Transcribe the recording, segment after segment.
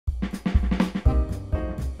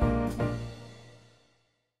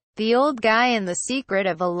The Old Guy and the Secret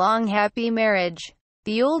of a Long Happy Marriage.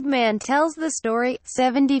 The old man tells the story.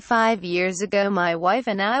 75 years ago, my wife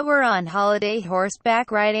and I were on holiday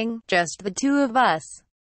horseback riding, just the two of us.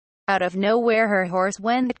 Out of nowhere her horse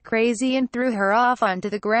went crazy and threw her off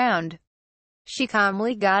onto the ground. She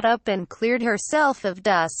calmly got up and cleared herself of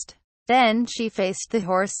dust. Then she faced the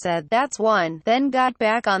horse, said, "That's one," then got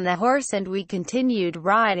back on the horse and we continued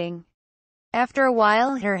riding. After a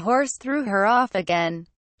while her horse threw her off again.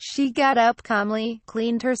 She got up calmly,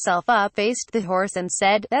 cleaned herself up, faced the horse and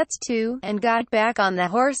said, "That's two," and got back on the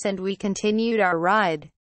horse and we continued our ride.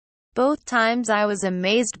 Both times I was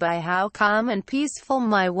amazed by how calm and peaceful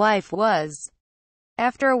my wife was.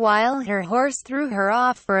 After a while her horse threw her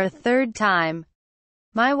off for a third time.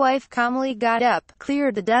 My wife calmly got up,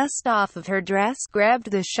 cleared the dust off of her dress, grabbed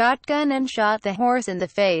the shotgun and shot the horse in the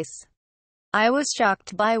face. I was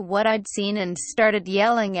shocked by what I'd seen and started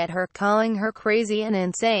yelling at her, calling her crazy and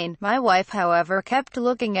insane. My wife, however, kept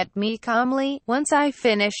looking at me calmly. Once I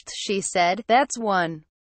finished, she said, "That's one."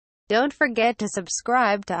 Don't forget to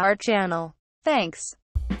subscribe to our channel. Thanks.